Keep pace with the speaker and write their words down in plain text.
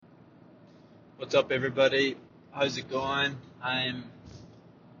What's up, everybody? How's it going? I'm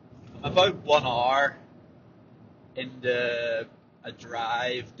about 1 hour into a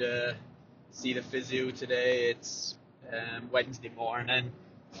drive to see the physio today. It's Wednesday morning.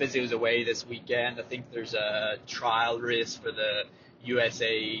 Physio's away this weekend. I think there's a trial race for the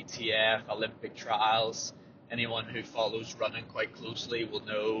USATF Olympic trials. Anyone who follows running quite closely will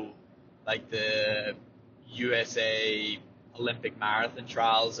know, like, the USA Olympic marathon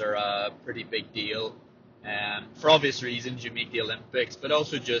trials are a pretty big deal. For obvious reasons, you make the Olympics, but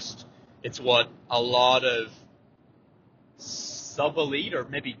also just it's what a lot of sub-elite or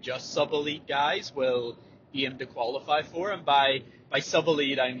maybe just sub-elite guys will aim to qualify for. And by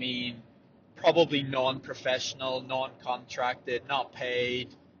sub-elite, I mean probably non-professional, non-contracted, not paid,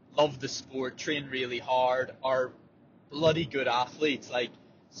 love the sport, train really hard, are bloody good athletes. I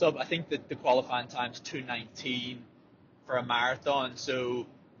think that the qualifying time's 2:19 for a marathon, so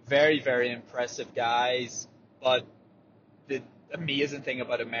very, very impressive guys. But the amazing thing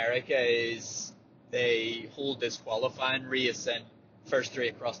about America is they hold this qualifying race, and first three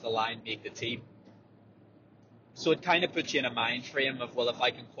across the line make the team. So it kind of puts you in a mind frame of, well, if I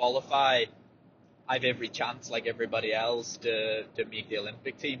can qualify, I have every chance, like everybody else, to make the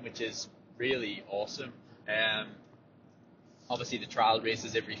Olympic team, which is really awesome. Obviously, the trial race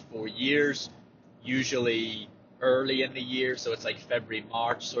is every 4 years, usually early in the year, so it's like February,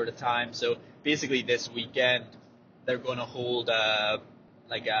 March sort of time. So basically this weekend they're going to hold a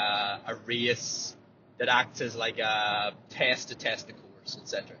race that acts as like a test to test the course,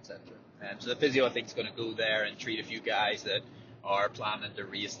 etc., etc. So the physio, I think, is going to go there and treat a few guys that are planning to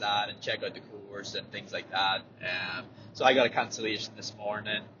race that and check out the course and things like that. So I got a cancellation this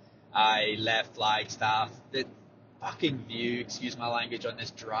morning. I left Flagstaff. The fucking view, excuse my language, on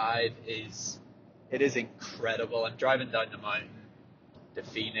this drive is incredible. I'm driving down the mountain to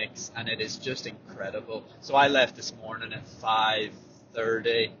Phoenix, and it is just incredible. So I left this morning at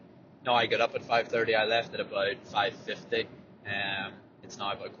 5:30. No, I got up at 5:30. I left at about 5:50. It's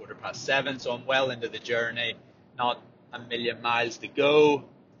now about 7:15, so I'm well into the journey. Not a million miles to go.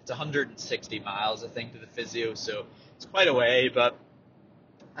 It's 160 miles, I think, to the physio, so it's quite a way. But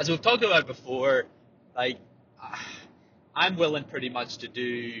as we've talked about before, like, I'm willing pretty much to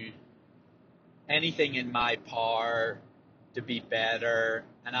do anything in my power to be better,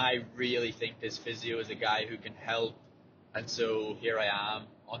 and I really think this physio is a guy who can help. And so here I am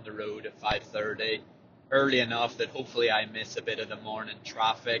on the road at 5:30, early enough that hopefully I miss a bit of the morning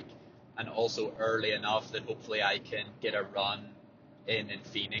traffic, and also early enough that hopefully I can get a run in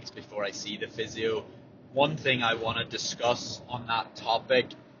Phoenix before I see the physio. One thing I want to discuss on that topic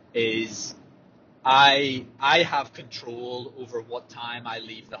is I have control over what time I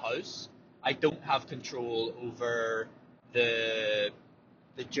leave the house. I don't have control over the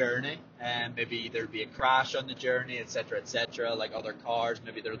journey, and maybe there'll be a crash on the journey, etc., like other cars.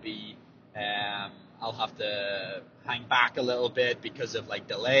 Maybe there'll be I'll have to hang back a little bit because of like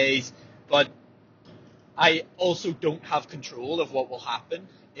delays. But I also don't have control of what will happen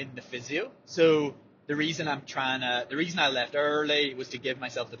in the physio. So the reason I left early was to give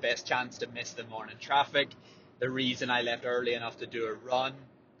myself the best chance to miss the morning traffic. The reason I left early enough to do a run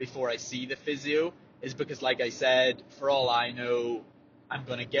before I see the physio is because, like I said, for all I know, I'm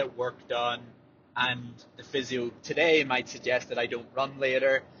going to get work done, and the physio today might suggest that I don't run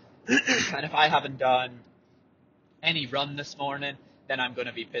later. And if I haven't done any run this morning, then I'm going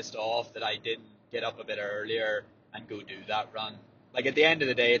to be pissed off that I didn't get up a bit earlier and go do that run. Like, at the end of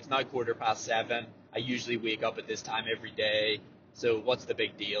the day, it's now 7:15. I usually wake up at this time every day. So what's the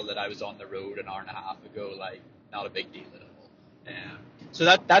big deal that I was on the road an hour and a half ago? Like, not a big deal at all. So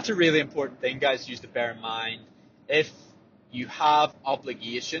that's a really important thing, guys, just to bear in mind. If you have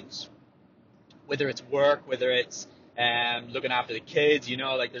obligations, whether it's work, whether it's looking after the kids,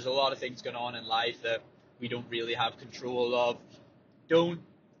 like, there's a lot of things going on in life that we don't really have control of. Don't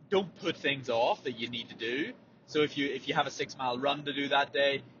put things off that you need to do. So if you have a 6-mile run to do that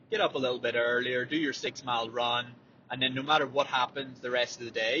day, get up a little bit earlier, do your 6-mile run, and then no matter what happens the rest of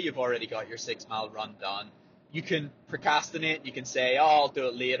the day, you've already got your 6-mile run done. You can procrastinate. You can say, oh, I'll do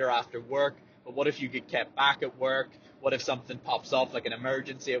it later after work. But what if you get kept back at work? What if something pops up, like an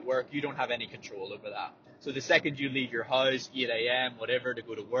emergency at work? You don't have any control over that. So the second you leave your house, 8 a.m., whatever, to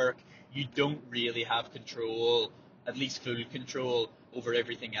go to work, you don't really have control, at least full control, over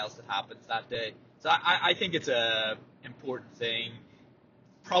everything else that happens that day. So I think it's a important thing.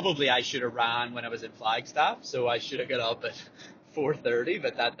 Probably I should have ran when I was in Flagstaff, so I should have got up at 4:30,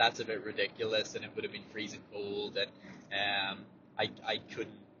 but that's a bit ridiculous, and it would have been freezing cold, and I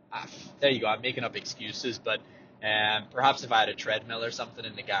couldn't. There you go. I'm making up excuses, but Perhaps if I had a treadmill or something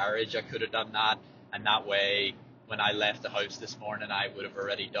in the garage, I could have done that. And that way, when I left the house this morning, I would have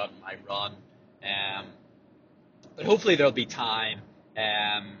already done my run. But hopefully there'll be time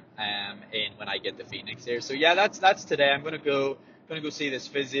in when I get to Phoenix here. So yeah, that's today. I'm gonna go see this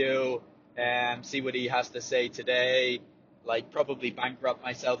physio, see what he has to say today. Like probably bankrupt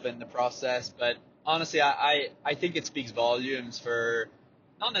myself in the process, but honestly, I think it speaks volumes for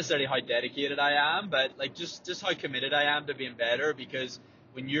not necessarily how dedicated I am, but like just how committed I am to being better. Because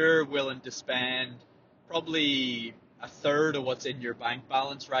when you're willing to spend probably a third of what's in your bank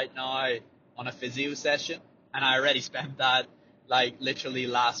balance right now on a physio session, and I already spent that like literally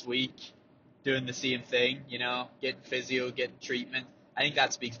last week doing the same thing, you know, getting physio, getting treatment. I think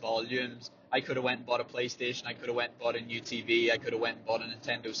that speaks volumes. I could have went and bought a PlayStation. I could have went and bought a new TV. I could have went and bought a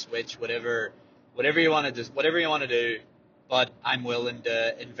Nintendo Switch. Whatever you want to do. But I'm willing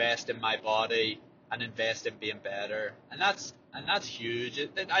to invest in my body and invest in being better, and that's huge.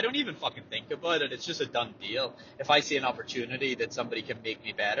 I don't even fucking think about it. It's just a done deal. If I see an opportunity that somebody can make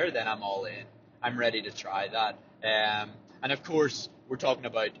me better, then I'm all in. I'm ready to try that. And of course, we're talking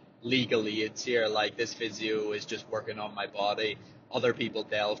about legal aids here. Like this physio is just working on my body. Other people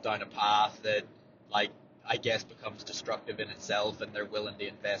delve down a path that, like, I guess becomes destructive in itself, and they're willing to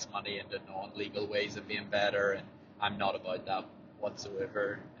invest money into non-legal ways of being better. And I'm not about that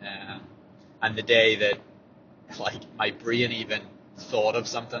whatsoever. And the day that, like, my brain even thought of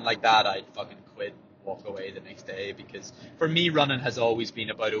something like that, I'd fucking quit and walk away the next day. Because for me, running has always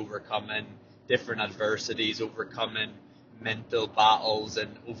been about overcoming different adversities, overcoming mental battles,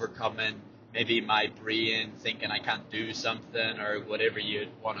 and overcoming maybe my brain thinking I can't do something, or whatever you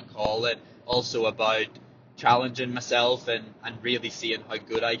want to call it. Also about challenging myself and really seeing how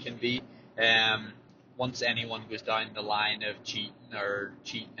good I can be. Once anyone goes down the line of cheating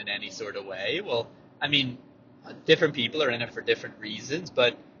in any sort of way, well, I mean, different people are in it for different reasons,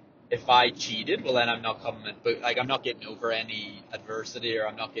 but if I cheated, well then I'm not getting over any adversity, or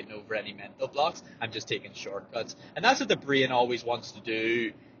I'm not getting over any mental blocks. I'm just taking shortcuts. And that's what the brain always wants to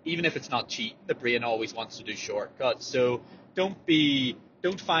do. Even if it's not cheating, the brain always wants to do shortcuts. So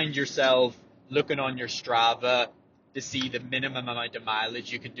don't find yourself looking on your Strava to see the minimum amount of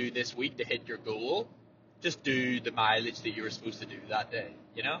mileage you can do this week to hit your goal. Just do the mileage that you were supposed to do that day,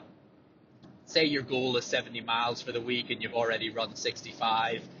 you know? Say your goal is 70 miles for the week and you've already run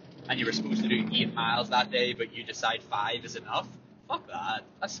 65, and you were supposed to do 8 miles that day, but you decide 5 is enough. Fuck that.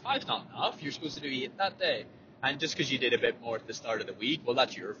 That's 5's not enough. You're supposed to do 8 that day. And just because you did a bit more at the start of the week, well,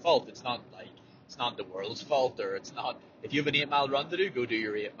 that's your fault. It's not the world's fault, or it's not. If you have an 8-mile run to do, go do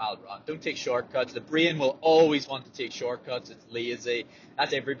your 8-mile run. Don't take shortcuts. The brain will always want to take shortcuts. It's lazy.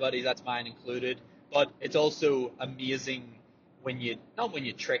 That's everybody. That's mine included. But it's also amazing not when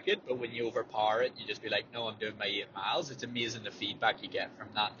you trick it, but when you overpower it. You just be like, no, I'm doing my 8 miles. It's amazing the feedback you get from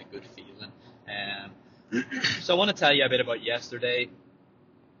that, the good feeling. So I want to tell you a bit about yesterday.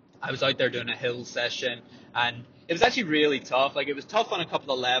 I was out there doing a hill session, and it was actually really tough. Like, it was tough on a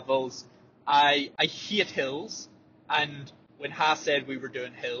couple of levels. I hate hills, and when Haas said we were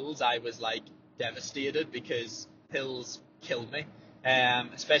doing hills, I was like devastated, because hills kill me,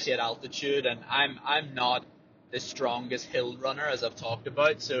 especially at altitude. And I'm not the strongest hill runner, as I've talked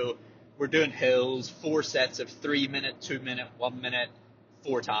about. So we're doing hills, 4 sets of 3 minute, 2 minute, 1 minute,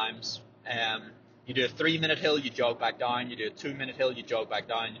 4 times. You do a 3-minute hill, you jog back down. You do a 2-minute hill, you jog back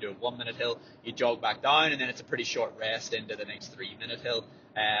down. You do a 1-minute hill, you jog back down, and then it's a pretty short rest into the next 3-minute hill.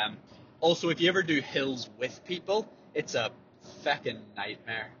 Also, if you ever do hills with people, it's a feckin'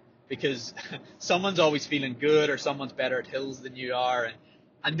 nightmare, because someone's always feeling good, or someone's better at hills than you are.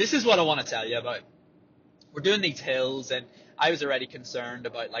 And this is what I want to tell you about. We're doing these hills, and I was already concerned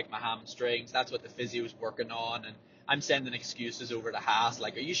about, like, my hamstrings. That's what the physio was working on, and I'm sending excuses over to Haas,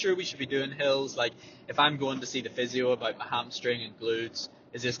 like, are you sure we should be doing hills? Like, if I'm going to see the physio about my hamstring and glutes,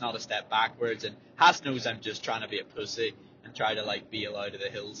 is this not a step backwards? And Haas knows I'm just trying to be a pussy and try to, like, bail out of the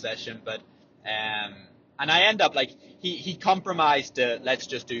hill session. But and I end up, like, he compromised to, let's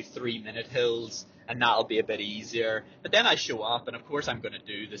just do 3-minute hills, and that'll be a bit easier. But then I show up, and of course I'm going to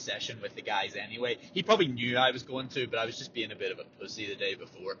do the session with the guys anyway. He probably knew I was going to, but I was just being a bit of a pussy the day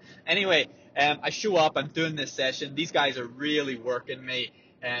before. Anyway, I show up, I'm doing this session. These guys are really working me.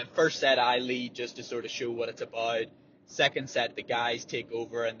 First set I lead, just to sort of show what it's about. Second set, the guys take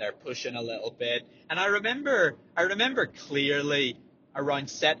over, and they're pushing a little bit. And I remember clearly around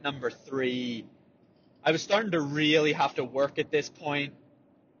set number 3, I was starting to really have to work at this point.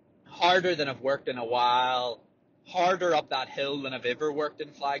 Harder than I've worked in a while, harder up that hill than I've ever worked in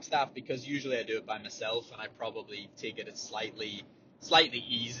Flagstaff, because usually I do it by myself, and I probably take it as slightly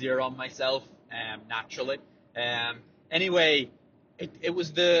easier on myself naturally. Um, anyway, it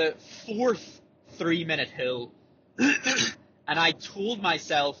was the fourth 3-minute hill, and I told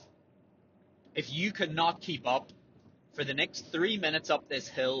myself, if you cannot keep up for the next 3 minutes up this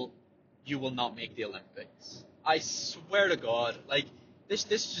hill, you will not make the Olympics. I swear to God, like this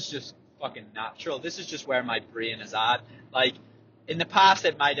is just fucking natural. This is just where my brain is at. Like in the past,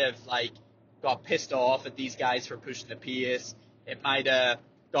 it might have like got pissed off at these guys for pushing the pace. It might have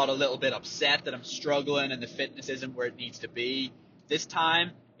got a little bit upset that I'm struggling and the fitness isn't where it needs to be. This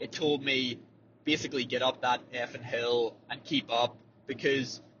time, it told me basically get up that effing hill and keep up,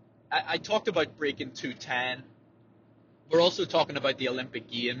 because I talked about breaking 2:10. We're also talking about the Olympic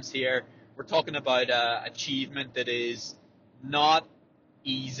Games here. We're talking about achievement that is not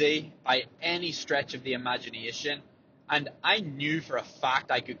easy by any stretch of the imagination. And I knew for a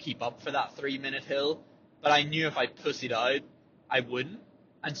fact I could keep up for that 3-minute hill, but I knew if I pussied out, I wouldn't.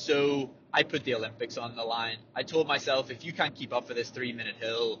 And so I put the Olympics on the line. I told myself, if you can't keep up for this 3-minute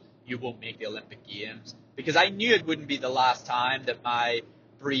hill, you won't make the Olympic Games. Because I knew it wouldn't be the last time that my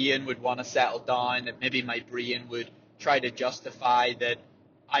brain would want to settle down, that maybe my brain would try to justify that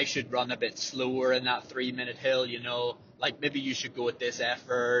I should run a bit slower in that 3-minute hill, you know, like maybe you should go at this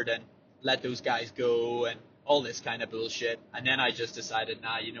effort and let those guys go and all this kind of bullshit. And then I just decided,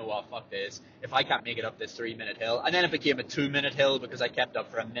 nah, you know what, fuck this. If I can't make it up this 3-minute hill, and then it became a 2-minute hill because I kept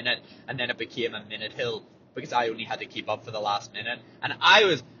up for a minute, and then it became a minute hill because I only had to keep up for the last minute. And I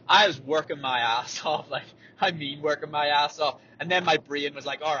was working my ass off, like, I mean working my ass off. And then my brain was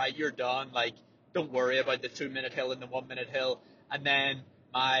like, all right, you're done. Like, don't worry about the 2-minute hill and the 1-minute hill. And then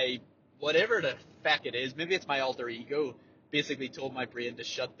my, whatever the feck it is, maybe it's my alter ego, basically told my brain to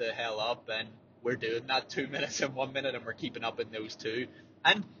shut the hell up, and we're doing that 2 minutes and 1 minute, and we're keeping up in those two.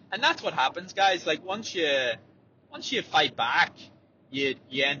 And that's what happens, guys. Like once you fight back, you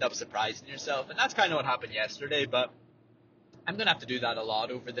end up surprising yourself. And that's kind of what happened yesterday, but I'm going to have to do that a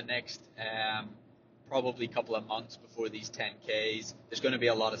lot over the next probably couple of months before these 10Ks. There's going to be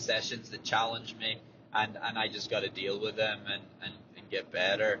a lot of sessions that challenge me, and I just got to deal with them and get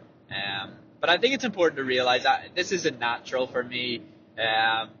better. But I think it's important to realize that this isn't natural for me.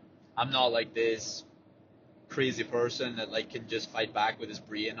 I'm not like this crazy person that like can just fight back with his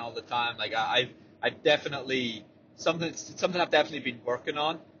brain all the time. Like I've definitely something I've definitely been working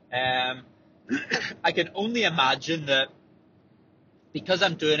on. I can only imagine that because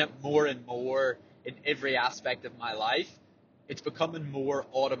I'm doing it more and more in every aspect of my life, it's becoming more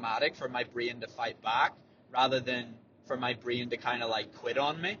automatic for my brain to fight back rather than for my brain to kind of like quit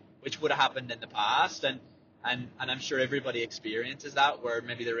on me, which would have happened in the past. And I'm sure everybody experiences that, where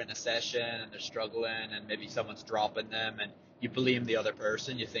maybe they're in a session and they're struggling and maybe someone's dropping them and you blame the other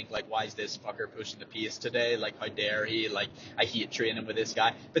person. You think like, why is this fucker pushing the pace today? Like, how dare he? Like, I hate training with this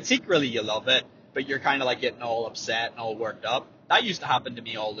guy. But secretly you love it, but you're kind of like getting all upset and all worked up. That used to happen to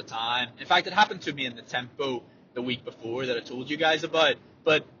me all the time. In fact, it happened to me in the tempo the week before that I told you guys about.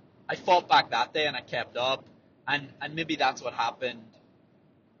 But I fought back that day and I kept up. And maybe that's what happened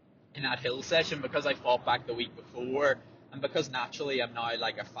in that hill session, because I fought back the week before, and because naturally I'm now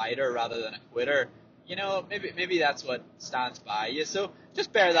like a fighter rather than a quitter. You know, maybe that's what stands by you. So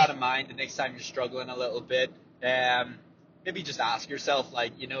just bear that in mind the next time you're struggling a little bit. Maybe just ask yourself,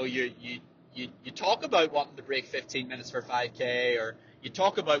 like, you know, you talk about wanting to break 15 minutes for 5K, or you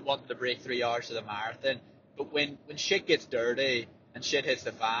talk about wanting to break 3 hours for the marathon, but when shit gets dirty and shit hits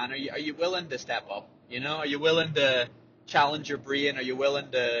the fan, are you willing to step up? You know, are you willing to challenge your brain? Are you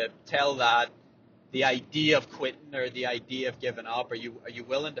willing to tell that the idea of quitting or the idea of giving up? Are you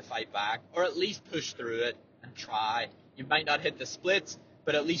willing to fight back, or at least push through it and try? You might not hit the splits,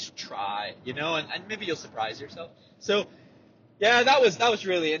 but at least try, you know, and maybe you'll surprise yourself. So yeah, that was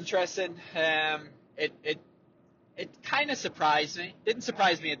really interesting. It kind of surprised me. Didn't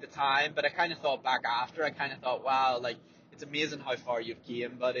surprise me at the time, but I kind of thought back after. I kind of thought, wow, like, it's amazing how far you've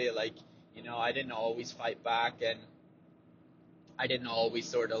came, buddy. Like, you know, I didn't always fight back, and I didn't always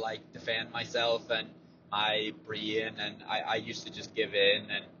sort of like defend myself and my brain, and I used to just give in,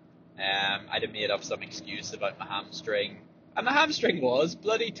 and I'd have made up some excuse about my hamstring, and my hamstring was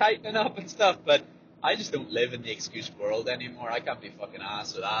bloody tightening up and stuff, but I just don't live in the excuse world anymore. I can't be fucking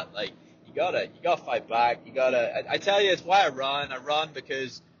ass with that. Like, you gotta fight back. I tell you, it's why I run. I run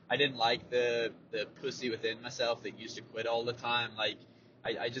because I didn't like the pussy within myself that used to quit all the time. Like,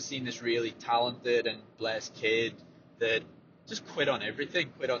 I just seen this really talented and blessed kid that just quit on everything,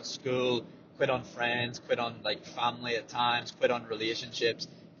 quit on school, quit on friends, quit on like family at times, quit on relationships.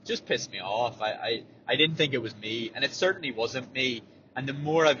 It just pissed me off. I didn't think it was me, and it certainly wasn't me. And the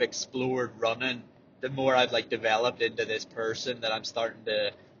more I've explored running, the more I've like developed into this person that I'm starting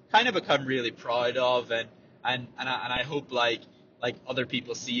to kind of become really proud of, and And I hope like other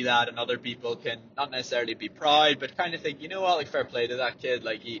people see that, and other people can not necessarily be proud, but kind of think, you know what, like fair play to that kid,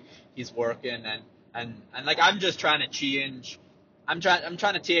 like he's working, and like I'm just trying to change. I'm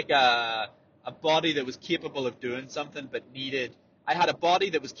trying to take a body that was capable of doing something but needed. I had a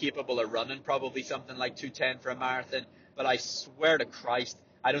body that was capable of running probably something like 2:10 for a marathon, but I swear to Christ,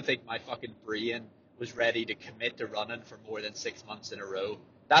 I don't think my fucking brain was ready to commit to running for more than 6 months in a row.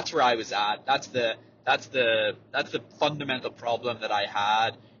 That's where I was at. That's the fundamental problem that I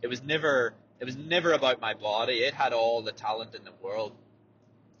had. It was never about my body. It had all the talent in the world,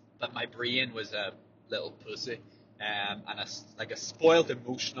 but my brain was a little pussy, and like a spoiled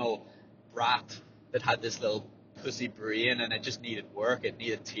emotional brat that had this little pussy brain, and it just needed work. It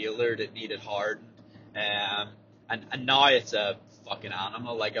needed tailored. It needed hardened. Um, and now it's a fucking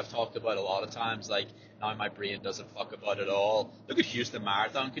animal. Like I've talked about a lot of times. Like now my brain doesn't fuck about it all. Look at Houston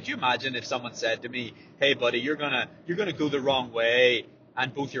Marathon. Could you imagine if someone said to me, "Hey, buddy, you're gonna go the wrong way,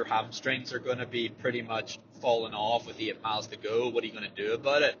 and both your hamstrings are gonna be pretty much falling off with 8 miles to go. What are you gonna do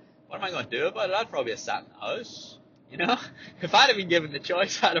about it?" What am I gonna do about it? I'd probably have sat in the house. You know, if I'd have been given the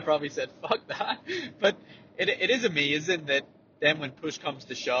choice, I'd have probably said, "Fuck that." But it is amazing that then when push comes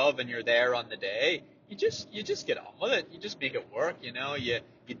to shove and you're there on the day, you just get on with it. You just make it work. You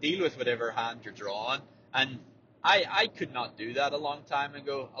deal with whatever hand you're drawn. And I could not do that a long time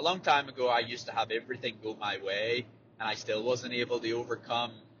ago. A long time ago, I used to have everything go my way, and I still wasn't able to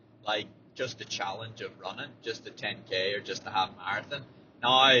overcome like just the challenge of running, just the 10K or just the half marathon.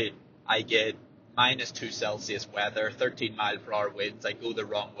 Now I get -2 Celsius weather, 13-mile-per-hour winds. I go the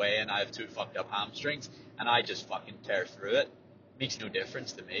wrong way, and I have two fucked up hamstrings, and I just fucking tear through it. Makes no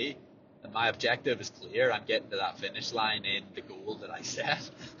difference to me. And my objective is clear. I'm getting to that finish line in the goal that I set,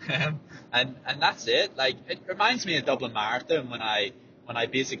 and that's it. Like it reminds me of Dublin Marathon when I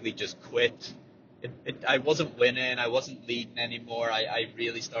basically just quit. I wasn't winning. I wasn't leading anymore. I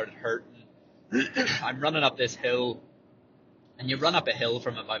really started hurting. I'm running up this hill, and you run up a hill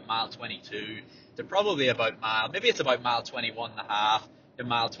from about mile 22 to probably maybe it's about mile 21 and a half to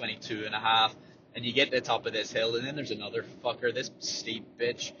mile 22 and a half, and you get to the top of this hill, and then there's another fucker, this steep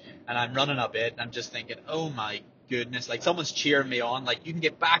bitch, and I'm running up it, and I'm just thinking, oh my goodness, like someone's cheering me on, like you can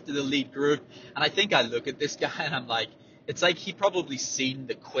get back to the lead group, and I think I look at this guy, and I'm like, it's like he probably seen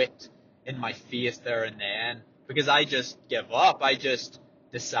the quit in my face there and then, because I just gave up. I just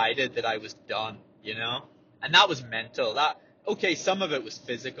decided that I was done, and that was mental. Okay, some of it was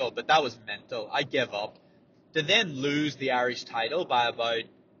physical, but that was mental. I gave up. To then lose the Irish title by about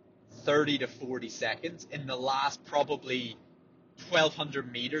 30 to 40 seconds in the last probably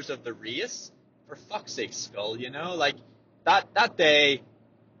 1,200 meters of the race, for fuck's sake, Skull, like that day,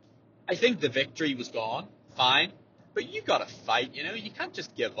 I think the victory was gone, fine, but you gotta fight, you can't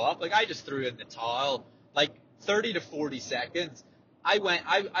just give up. Like I just threw in the towel, like 30 to 40 seconds. I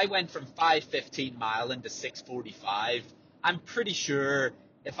went from 5:15 mile into 6:45. I'm pretty sure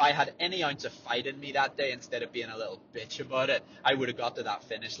if I had any ounce of fight in me that day, instead of being a little bitch about it, I would have got to that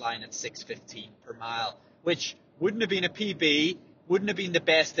finish line at 6:15 per mile, which wouldn't have been a PB, wouldn't have been the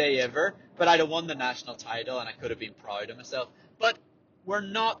best day ever, but I'd have won the national title and I could have been proud of myself. But we're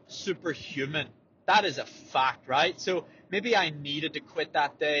not superhuman. That is a fact, right? So maybe I needed to quit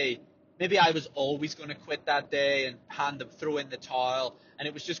that day. Maybe I was always going to quit that day and throw in the towel, and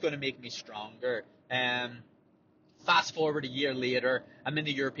it was just going to make me stronger. Fast forward a year later, I'm in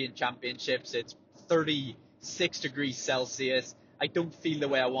the European Championships. It's 36 degrees Celsius. I don't feel the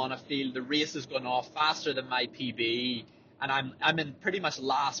way I want to feel. The race has gone off faster than my PB, and I'm in pretty much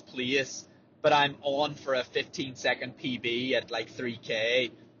last place, but I'm on for a 15-second PB at like 3K,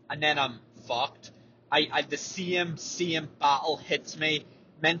 and then I'm fucked. The same battle hits me.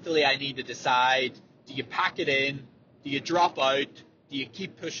 Mentally, I need to decide, do you pack it in? Do you drop out? Do you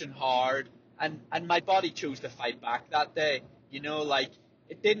keep pushing hard? And my body chose to fight back that day. Like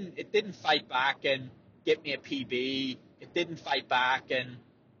it didn't fight back and get me a PB. It didn't fight back and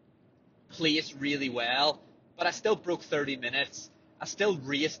place really well. But I still broke 30 minutes. I still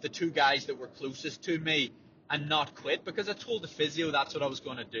raced the two guys that were closest to me and not quit, because I told the physio that's what I was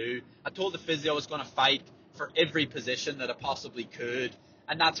going to do. I told the physio I was going to fight for every position that I possibly could,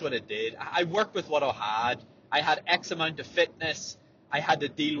 and that's what I did. I worked with what I had. I had X amount of fitness. I had to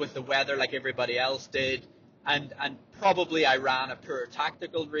deal with the weather like everybody else did, and probably I ran a poor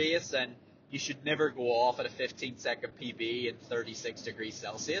tactical race, and you should never go off at a 15-second PB in 36 degrees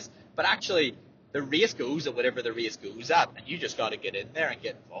Celsius. But actually, the race goes at whatever the race goes at, and you just got to get in there and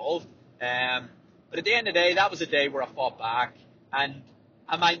get involved. But at the end of the day, that was a day where I fought back, and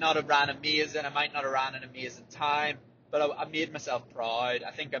I might not have ran amazing, I might not have ran an amazing time, but I made myself proud.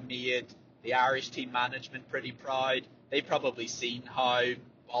 I think I made the Irish team management pretty proud. They probably seen how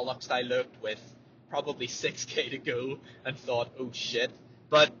bollocks I looked with probably 6K to go and thought, oh shit.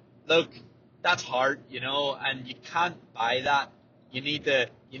 But look, that's hard, and you can't buy that. You need to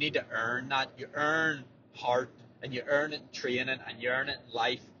earn that. You earn heart, and you earn it in training, and you earn it in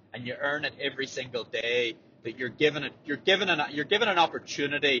life, and you earn it every single day that you're given an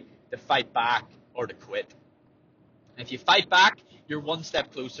opportunity to fight back or to quit. If you fight back, you're one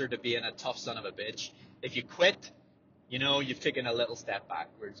step closer to being a tough son of a bitch. If you quit, you've taken a little step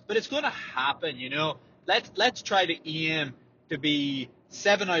backwards. But it's going to happen, Let's try to aim to be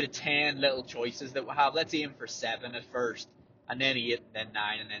 7 out of 10 little choices that we have. Let's aim for 7 at first, and then 8, and then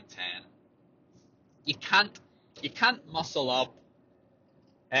 9, and then 10. You can't muscle up.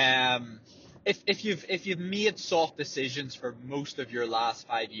 If you've made soft decisions for most of your last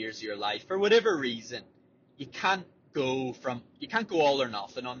 5 years of your life, for whatever reason, you can't go all or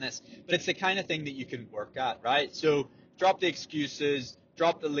nothing on this. But it's the kind of thing that you can work at, right? So drop the excuses,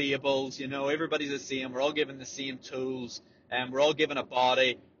 drop the labels. Everybody's the same. We're all given the same tools, and we're all given a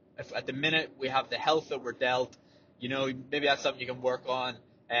body. If at the minute we have the health that we're dealt, maybe that's something you can work on.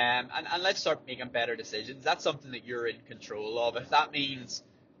 And let's start making better decisions. That's something that you're in control of. If that means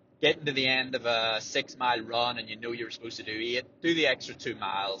getting to the end of a 6-mile run and you were supposed to do 8, do the extra 2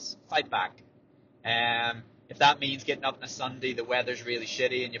 miles. Fight back. If that means getting up on a Sunday, the weather's really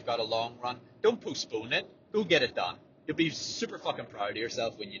shitty and you've got a long run, don't postpone it. Go get it done. You'll be super fucking proud of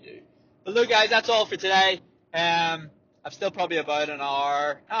yourself when you do. But look, guys, that's all for today. I've still probably about an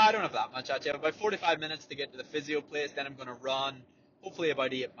hour. No, I don't have that much actually. I have about 45 minutes to get to the physio place. Then I'm going to run, hopefully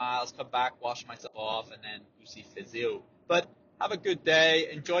about 8 miles, come back, wash myself off, and then go see physio. But have a good day.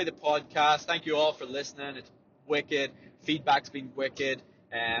 Enjoy the podcast. Thank you all for listening. It's wicked. Feedback's been wicked.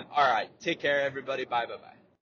 All right. Take care, everybody. Bye.